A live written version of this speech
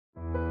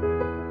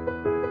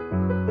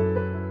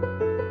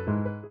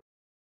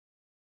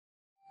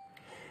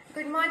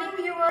Good morning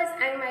viewers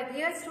and my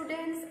dear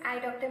students. I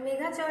Dr.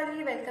 Megha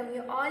Choudhary welcome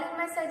you all in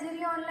my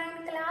surgery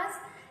online class.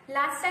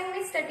 Last time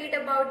we studied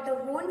about the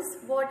wounds.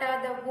 What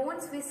are the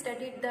wounds? We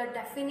studied the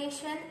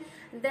definition.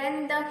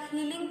 Then the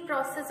healing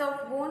process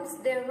of wounds.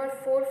 There were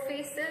 4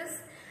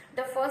 phases.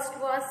 The first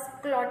was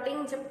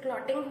clotting. जब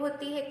clotting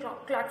होती है,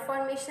 clot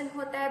formation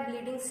होता है,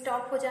 bleeding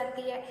stop हो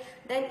जाती है.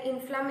 Then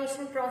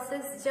inflammation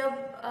process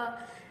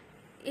जब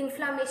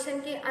inflammation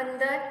के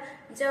अंदर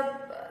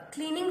जब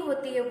क्लीनिंग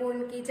होती है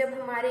वुंड की, जब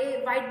हमारे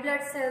white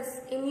blood cells,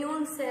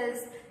 immune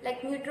cells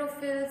like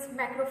neutrophils,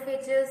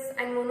 macrophages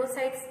and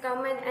monocytes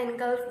come and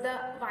engulf the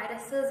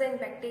viruses and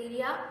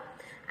bacteria.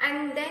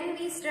 And then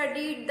we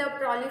studied the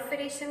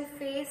proliferation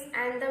phase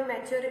and the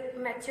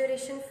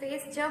maturation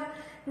phase. जब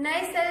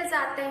नए सेल्स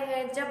आते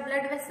हैं, जब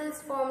ब्लड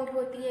वेसल्स फॉर्म्ड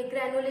होती है,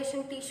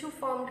 granulation tissue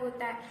formed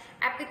होता है,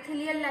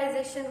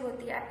 एपिथेलियलाइजेशन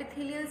होती है,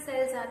 एपिथेलियल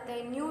सेल्स आते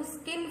हैं, न्यू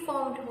स्किन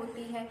फॉर्म्ड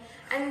होती है,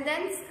 and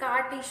then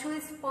scar tissue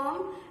is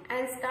formed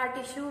and scar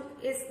tissue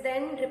is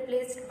then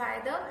replaced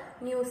by the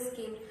new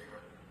skin.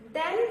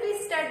 Then we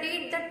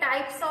studied the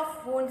types of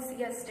wounds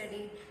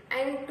yesterday,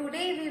 and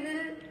today we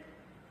will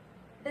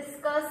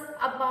discuss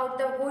about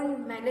the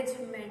wound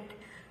management.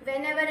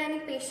 Whenever any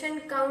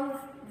patient comes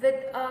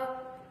with a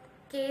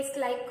case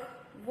like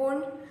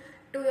wound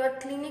to your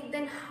clinic,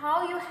 then how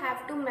you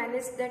have to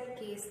manage that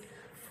case.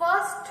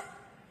 First,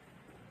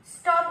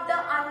 stop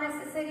the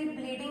unnecessary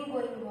bleeding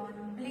going on.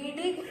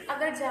 Bleeding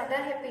अगर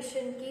ज़्यादा है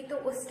patient की तो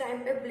उस time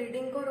पे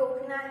bleeding को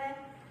रोकना है,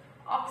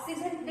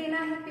 ऑक्सीजन देना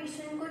है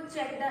पेशेंट को,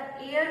 check the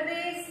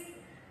Airways,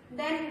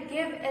 then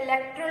give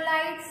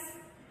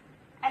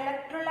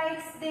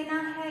electrolytes देना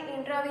है,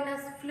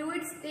 इंट्रावेनस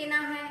फ्लूइड्स देना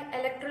है,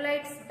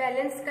 इलेक्ट्रोलाइट्स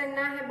बैलेंस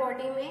करना है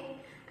बॉडी में,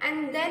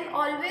 and then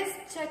always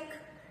check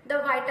the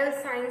vital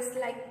science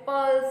like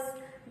pulse,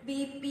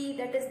 BP,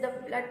 that is the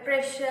blood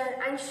pressure,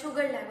 and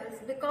sugar levels.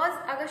 Because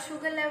अगर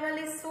sugar level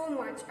is so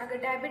much, अगर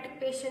diabetic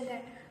patient है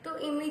तो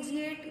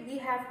immediate we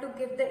have to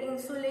give the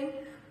insulin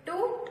to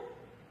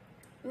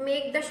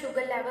make the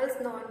sugar levels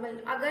normal.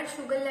 अगर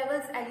sugar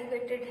levels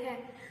elevated है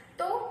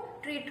तो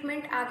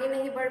treatment आगे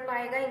नहीं बढ़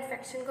पाएगा,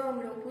 इन्फेक्शन को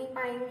हम रोक नहीं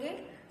पाएंगे.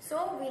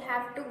 So we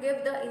have to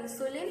give the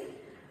insulin.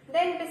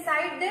 Then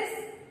beside this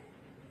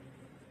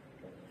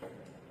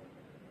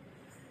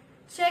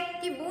check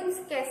कि वुंड्स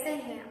कैसे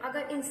हैं.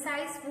 अगर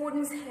इंसाइज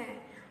वुंड्स हैं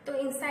तो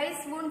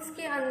इंसाइज वुंड्स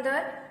के अंदर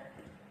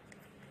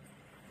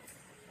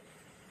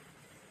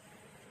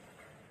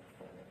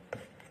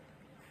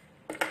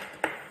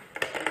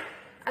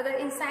अगर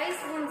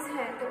इंसाइज वुंड्स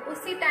हैं तो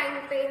उसी टाइम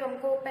पे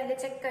हमको पहले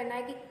चेक करना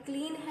है कि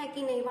क्लीन है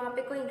कि नहीं, वहां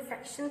पे कोई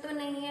इन्फेक्शन तो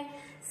नहीं है,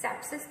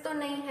 सेप्सिस तो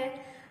नहीं है.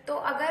 तो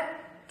अगर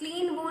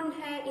क्लीन वुंड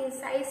है,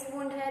 इंसाइज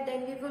वुंड है,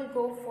 then we will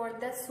go for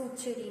the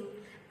suturing,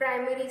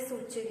 primary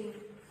suturing.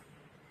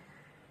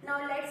 Now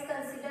let's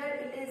consider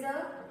it is a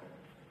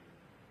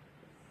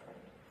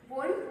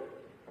wound.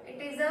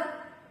 It is a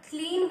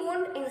clean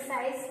wound,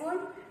 incised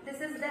wound. This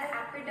is the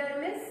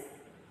epidermis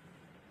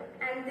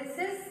and this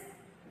is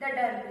the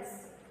dermis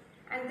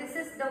and this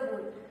is the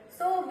wound.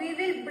 So we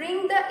will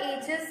bring the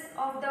edges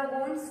of the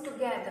wounds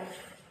together.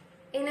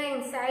 In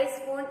an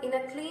incised wound, in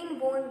a clean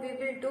wound, we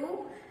will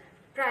do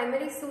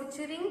primary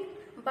suturing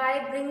by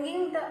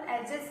bringing the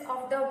edges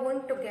of the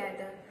wound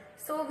together.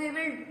 So we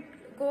will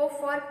go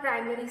for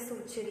primary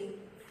suturing.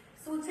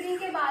 Suturing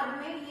के बाद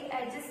में ये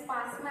edges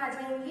पास में आ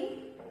जाएंगी.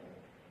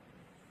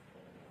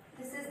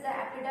 This is the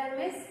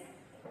epidermis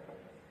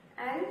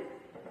and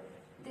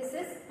this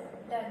is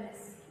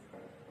dermis.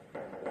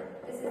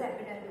 This is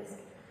epidermis.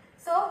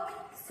 So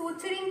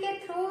suturing के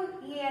through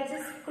ये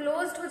edges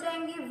closed हो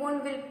जाएंगी,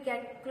 wound will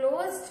get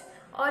closed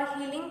और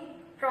healing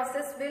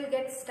process will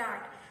get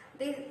start.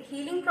 The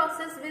healing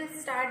process will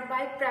start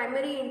by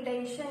primary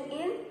intention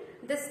in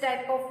this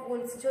type of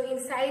wounds. जो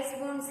incise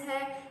wounds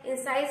हैं,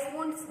 incise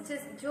wounds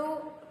जो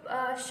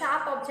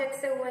sharp object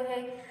से हुए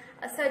हैं,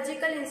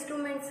 सर्जिकल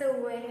इंस्ट्रूमेंट से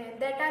हुए हैं,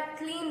 दैट आर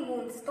क्लीन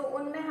वुंड्स, तो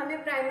उनमें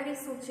हमें प्राइमरी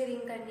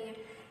सूचरिंग करनी है.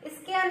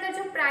 इसके अंदर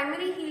जो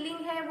प्राइमरी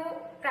हीलिंग है वो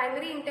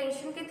प्राइमरी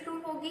इंटेंशन के थ्रू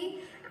होगी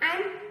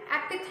and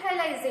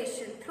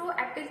एपिथेलाइजेशन, through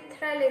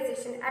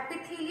एपिथेलाइजेशन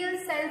epithelial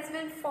cells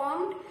will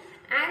formed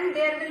and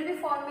there will be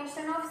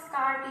formation of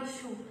scar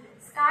tissue.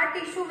 Scar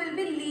tissue will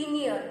be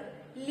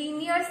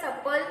linear,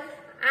 supple,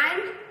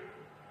 and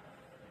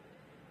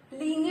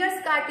linear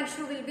scar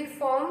tissue will be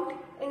formed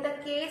in the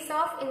case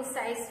of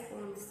incised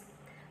wounds.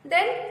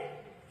 Then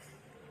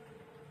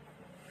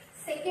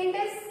second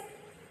is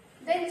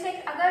then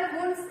check अगर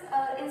wounds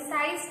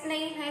incised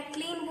नहीं है,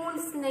 clean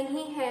wounds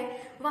नहीं है,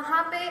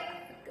 वहाँ पे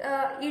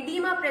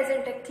edema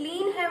present है,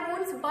 clean है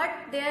wounds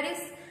but there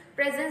is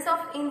presence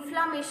of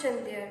inflammation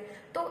there.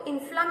 तो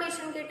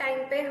इन्फ्लामेशन के टाइम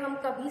पे हम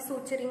कभी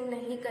सूचरिंग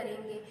नहीं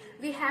करेंगे.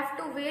 We have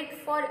to wait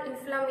for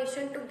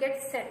inflammation to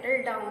get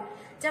settle down.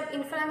 जब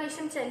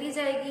इन्फ्लामेशन चली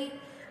जाएगी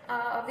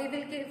we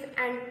will give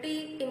anti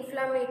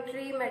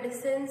inflammatory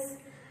medicines,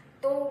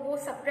 तो वो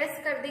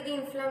सप्रेस कर देगी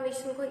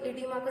इन्फ्लामेशन को,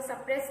 एडिमा को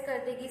सप्रेस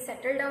कर देगी,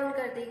 सेटल डाउन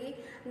कर देगी.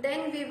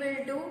 Then we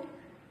will do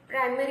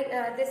primary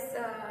this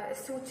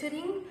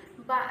suturing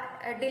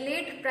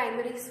delayed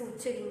primary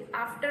suturing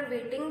after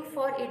waiting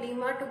for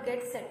edema to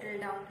get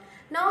settled down.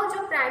 Now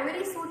जो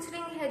primary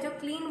suturing है जो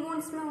clean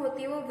wounds में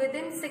होती है वो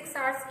within 6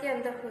 hours के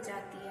अंदर हो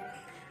जाती है,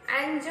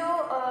 and जो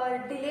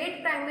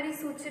delayed primary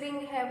suturing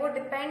है वो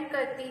depend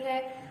करती है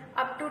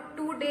up to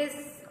 2 days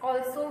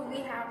also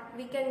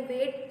we can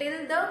wait till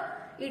the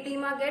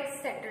edema gets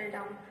settled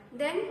down,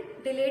 then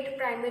delayed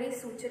primary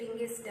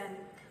suturing is done.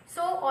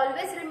 So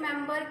always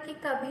remember कि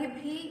कभी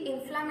भी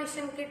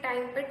इन्फ्लामेशन के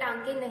टाइम पे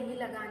टांके नहीं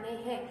लगाने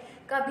हैं,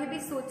 कभी भी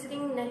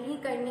सूचरिंग नहीं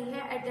करनी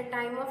है at the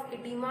time of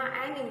oedema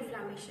and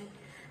inflammation.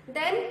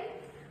 Then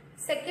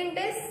second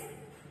is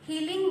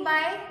healing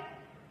by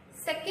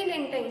second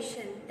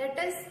intention, that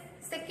is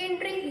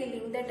secondary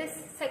healing, that is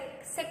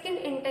second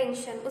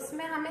intention.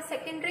 उसमें हमें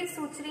सेकेंडरी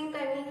सूचरिंग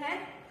करनी है.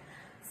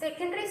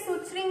 सेकेंडरी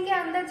सूचरिंग के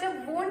अंदर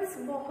जब वुंड्स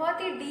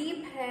बहुत ही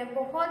डीप है,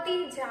 बहुत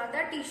ही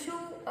ज्यादा टिश्यू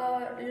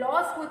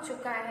लॉस हो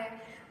चुका है,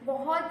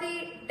 बहुत ही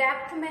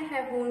डेप्थ में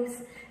है wounds,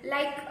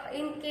 like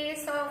in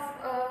case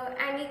of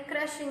any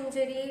crush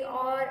injury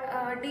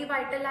और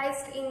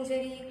डिवाइटलाइज्ड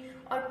इंजरी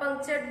और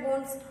पंक्चर्ड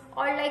वुंड्स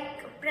और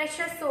लाइक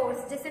प्रेशर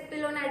सोर्स जैसे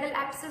पिलोनाइडल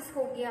एब्सेस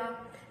हो गया,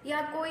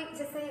 या कोई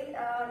जैसे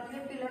ये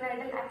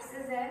पिलोनाइडल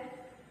एब्सेस है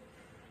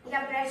या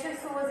प्रेशर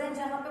सोर्स है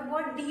जहाँ पे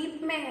बहुत डीप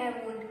में है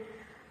वुंड,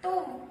 तो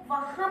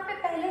वहां पे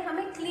पहले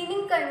हमें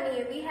क्लीनिंग करनी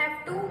है. We have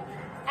to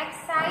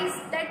exercise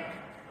that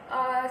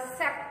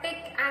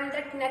septic and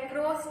that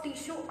नेक्रोस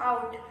tissue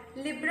out.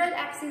 Liberal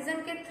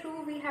excision के through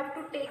we have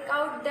to take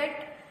out that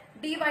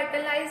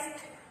डिवाइटलाइज्ड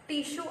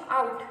tissue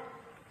out.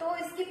 तो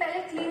इसकी पहले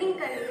क्लीनिंग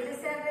करनी है.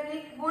 जैसे अगर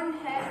एक वुंड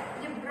है,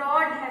 ये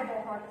ब्रॉड है,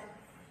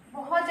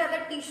 बहुत ज्यादा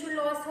टिश्यू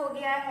लॉस हो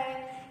गया है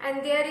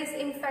and there is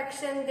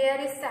infection,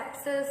 there is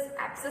sepsis,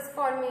 abscess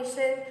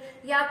formation,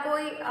 या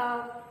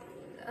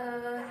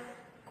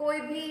कोई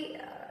भी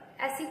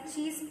ऐसी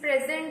चीज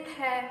प्रेजेंट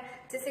है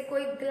जैसे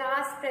कोई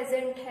ग्लास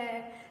प्रेजेंट है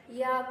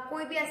या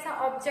कोई भी ऐसा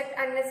ऑब्जेक्ट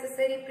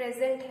अननेसेसरी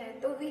प्रेजेंट है,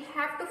 तो we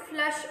have to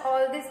flush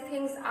all this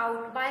things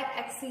out by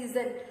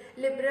excision,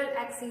 liberal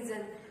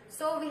excision.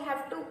 So we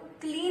have to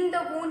clean the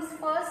wounds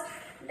first.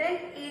 Then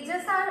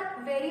edges are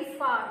very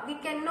far, we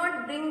can not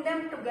bring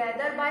them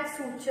together by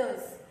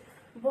sutures.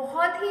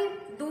 बहुत ही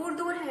दूर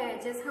दूर है,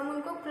 जैसे हम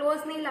उनको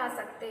close नहीं ला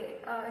सकते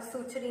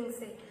suturing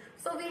से.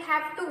 So we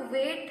have to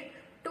wait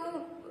to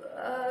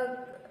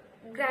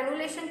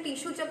granulation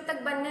tissue जब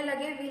तक बनने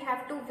लगे, we have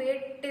to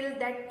wait till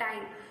that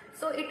time.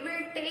 So it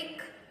will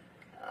take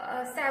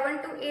 7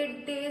 to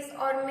 8 days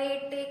or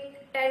may take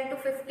 10 to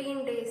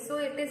 15 days. So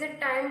it is a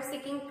time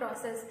seeking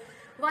process.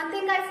 One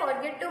thing I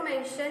forget to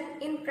mention,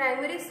 in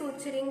primary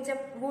suturing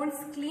जब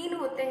wounds clean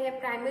होते हैं,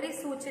 primary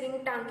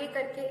suturing टांके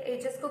करके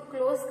edges को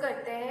close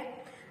करते हैं,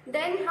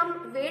 then हम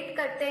wait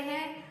करते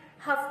हैं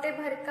हफ्ते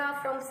भर का,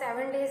 from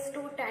 7 days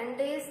to 10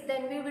 days.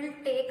 Then we will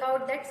take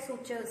out that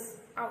sutures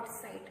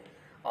outside.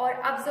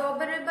 और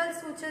absorbable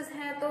sutures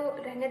हैं तो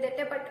रहने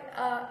देते, but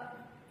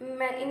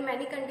in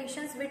many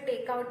conditions we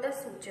take out the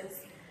sutures.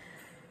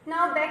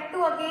 Now back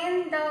to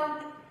again the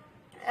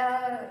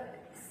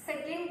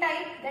second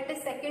type, that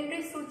is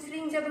secondary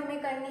suturing. जब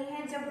हमें करनी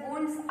है जब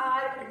wounds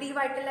are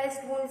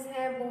devitalized wounds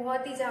हैं,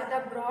 बहुत ही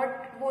ज्यादा broad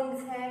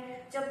wounds हैं,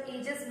 जब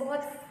एजेस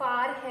बहुत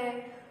फार है,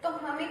 तो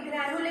हमें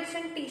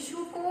ग्रैनुलेशन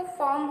टिश्यू को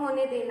फॉर्म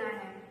होने देना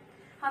है.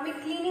 हमें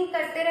क्लीनिंग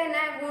करते रहना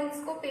है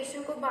वुंड्स को,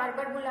 पेशेंट को बार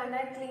बार बुलाना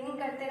है, क्लीनिंग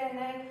करते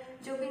रहना है.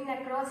 जो भी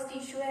नेक्रोस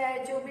टिश्यू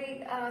है, जो भी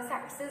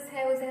सेप्सिस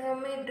है, उसे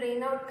हमें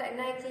ड्रेन आउट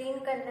करना है, क्लीन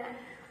करना है.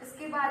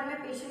 उसके बाद में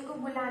पेशेंट को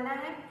बुलाना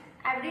है.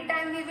 Every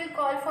time we will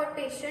call for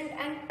patient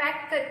and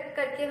pack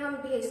करके हम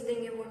भेज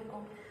देंगे वुंड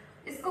को.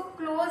 इसको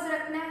क्लोज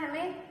रखना है,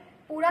 हमें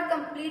पूरा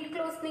कंप्लीट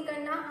क्लोज नहीं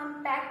करना. हम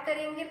पैक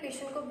करेंगे,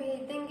 पेशेंट को भेज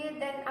देंगे,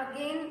 then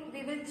again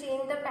we will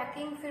change the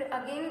packing, फिर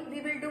again we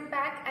will do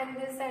pack and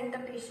will send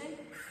the patient.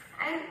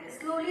 And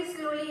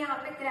slowly यहाँ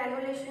पे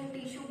ग्रैनुलेशन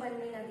टिश्यू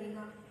बनने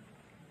लगेगा.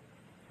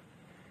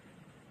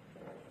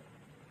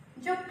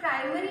 जो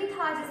प्राइमरी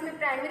था, जिसमें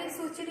प्राइमरी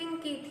सूचरिंग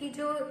की थी,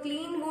 जो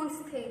क्लीन वुंड्स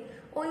थे,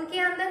 उनके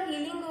अंदर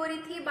हीलिंग हो रही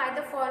थी बाय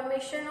द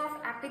फॉर्मेशन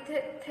ऑफ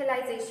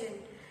एपिथेलाइजेशन.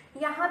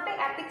 यहाँ पे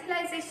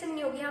एपिथेलाइजेशन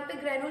नहीं होगी, यहाँ पे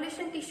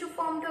ग्रैनुलेशन टिश्यू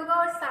फॉर्म्ड होगा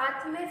और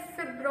साथ में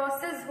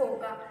फिब्रोसिस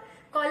होगा.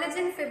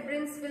 Collagen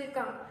फिब्रिन्स will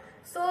come,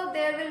 so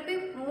there will be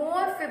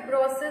more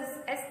fibrosis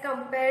as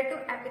compare to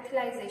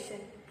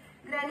एपिथेलाइजेशन.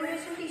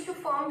 Granulation tissue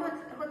form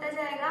होता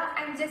जाएगा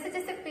एंड जैसे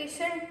जैसे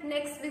पेशेंट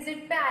नेक्स्ट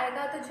विजिट पे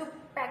आएगा तो जो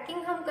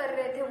पैकिंग हम कर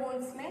रहे थे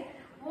वुंड्स में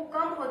वो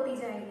कम होती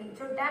जाएगी.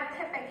 जो डेप्थ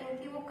है पैकिंग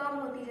की वो कम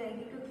होती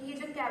जाएगी, क्योंकि ये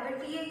जो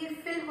कैविटी है ये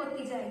फिल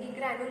होती जाएगी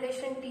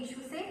ग्रैनुलेशन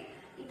टिश्यू से.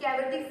 ये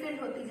कैविटी फिल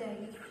होती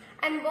जाएगी.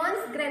 And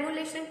once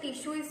granulation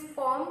tissue is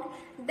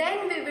formed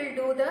then we will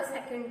do the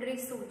secondary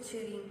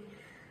suturing.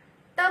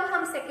 तब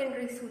हम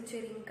सेकेंडरी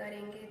सूचरिंग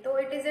करेंगे. तो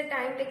it is a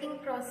time taking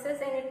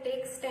process and it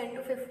takes 10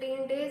 to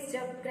 15 days.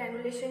 जब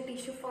ग्रैनुलेशन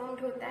टिश्यू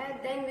फॉर्म्ड होता है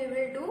then we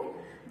will do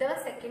the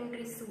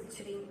secondary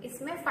suturing.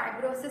 इसमें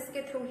fibrosis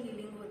के through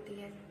healing होती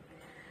है.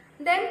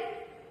 देन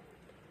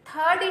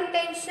थर्ड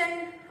इंटेंशन,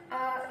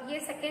 ये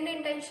सेकेंड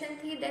इंटेंशन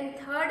थी. देन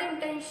थर्ड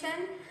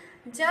इंटेंशन,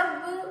 जब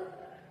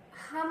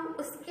हम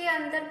उसके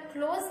अंदर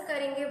क्लोज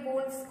करेंगे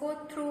वुंड्स को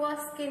थ्रू अ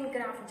स्किन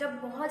ग्राफ्ट। जब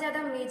बहुत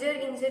ज़्यादा मेजर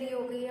इंजरी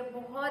हो गई है,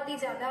 बहुत ही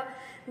ज़्यादा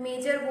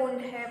मेजर वुंड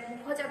है,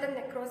 बहुत ज़्यादा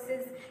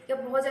नेक्रोसिस या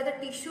बहुत ज़्यादा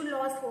टिश्यू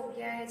लॉस हो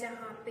गया है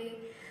जहाँ पे,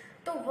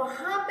 तो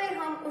वहाँ पे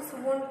हम उस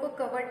वुंड को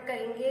कवर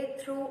करेंगे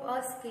through a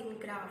skin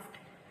graft.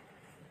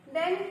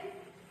 Then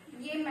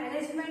ये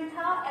मैनेजमेंट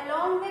था।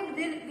 Along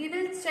with we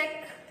will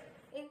check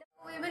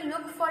we will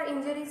look for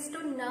injuries to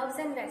nerves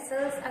and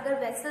vessels. अगर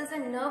vessels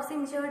and nerves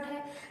injured है,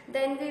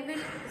 then we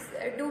will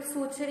do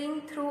suturing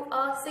through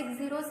a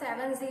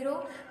 6070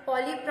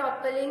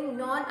 polypropylene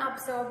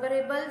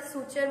non-absorbable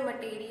suture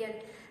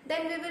material.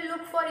 Then we will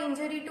look for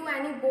injury to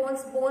any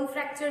bones. Bone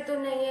fracture तो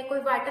नहीं है, कोई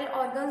vital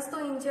organs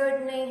तो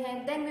injured नहीं है.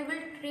 Then we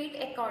will treat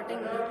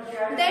accordingly.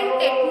 Then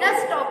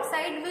tetanus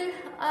toxide will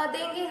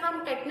देंगे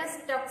हम. tetanus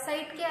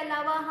toxide के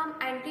अलावा हम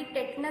anti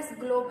tetanus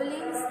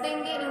globulins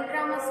देंगे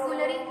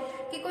intramuscularly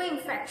कि कोई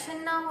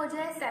इन्फेक्शन ना हो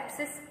जाए,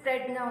 सेप्सिस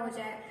स्प्रेड ना हो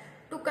जाए।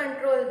 टू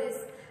कंट्रोल दिस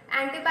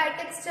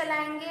एंटीबायोटिक्स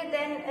चलाएंगे।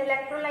 देन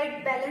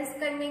इलेक्ट्रोलाइट बैलेंस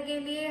करने के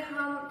लिए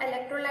हम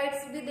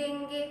इलेक्ट्रोलाइट्स भी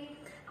देंगे,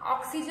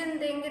 ऑक्सीजन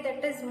देंगे,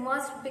 that is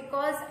must,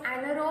 because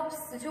anaerobes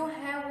जो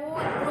है वो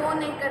ग्रो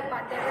नहीं कर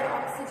पाते अगर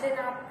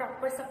ऑक्सीजन आप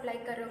प्रॉपर सप्लाई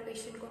कर रहे हो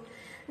पेशेंट को।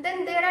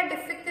 Then there are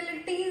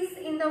difficulties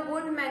in the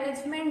wound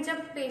management जब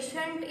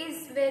पेशेंट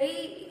इज वेरी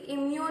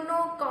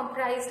इम्यूनो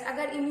कॉम्प्राइज्ड।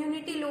 अगर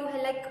इम्यूनिटी लो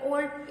है, लाइक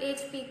ओल्ड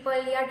एज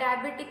पीपल या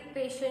डायबिटिक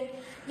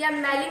पेशेंट या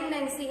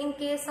malignancy in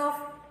case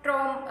of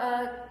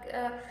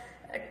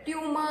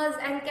tumours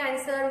and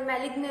cancer,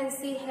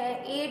 malignancy है,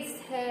 एड्स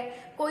है,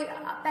 कोई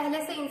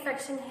पहले से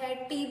इन्फेक्शन है,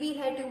 टीबी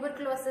है,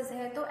 ट्यूबरक्लोसिस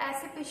है, तो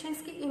ऐसे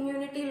पेशेंट्स की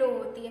इम्यूनिटी लो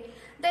होती है।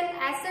 देन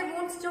ऐसे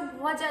वुंड्स जो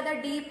बहुत ज़्यादा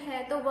डीप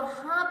है तो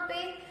वहाँ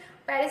पे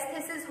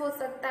पेरिस्थेसिस हो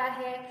सकता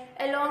है।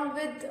 Along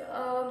with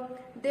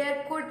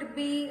their could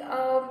be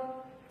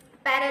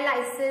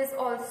paralysis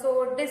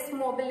also,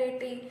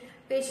 डिसमोबिलिटी,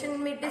 patient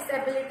में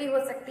डिसेबिलिटी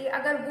हो सकती है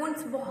अगर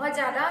वुंड्स बहुत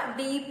ज़्यादा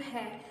डीप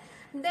है।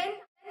 देन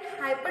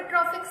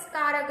हाइपरट्रॉफिक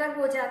स्कार अगर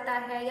हो जाता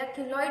है या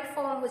किलॉइड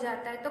फॉर्म हो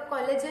जाता है तो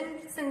कोलेजन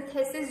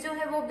सिंथेसिस जो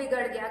है वो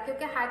बिगड़ गया,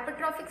 क्योंकि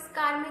हाइपरट्रॉफिक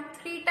स्कार में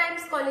 3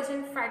 टाइम्स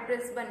कोलेजन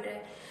फाइब्रिल्स बन रहे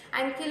हैं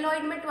एंड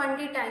किलॉइड में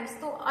 20 टाइम्स,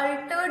 तो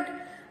अल्टर्ड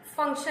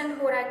फंक्शन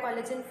हो रहा है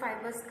कोलेजन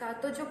फाइबर्स का,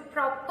 तो जो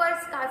प्रॉपर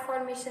स्कार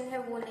फॉर्मेशन है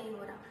वो नहीं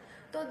हो रहा।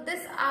 तो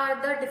this are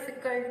the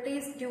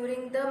difficulties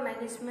during the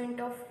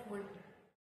management of wound.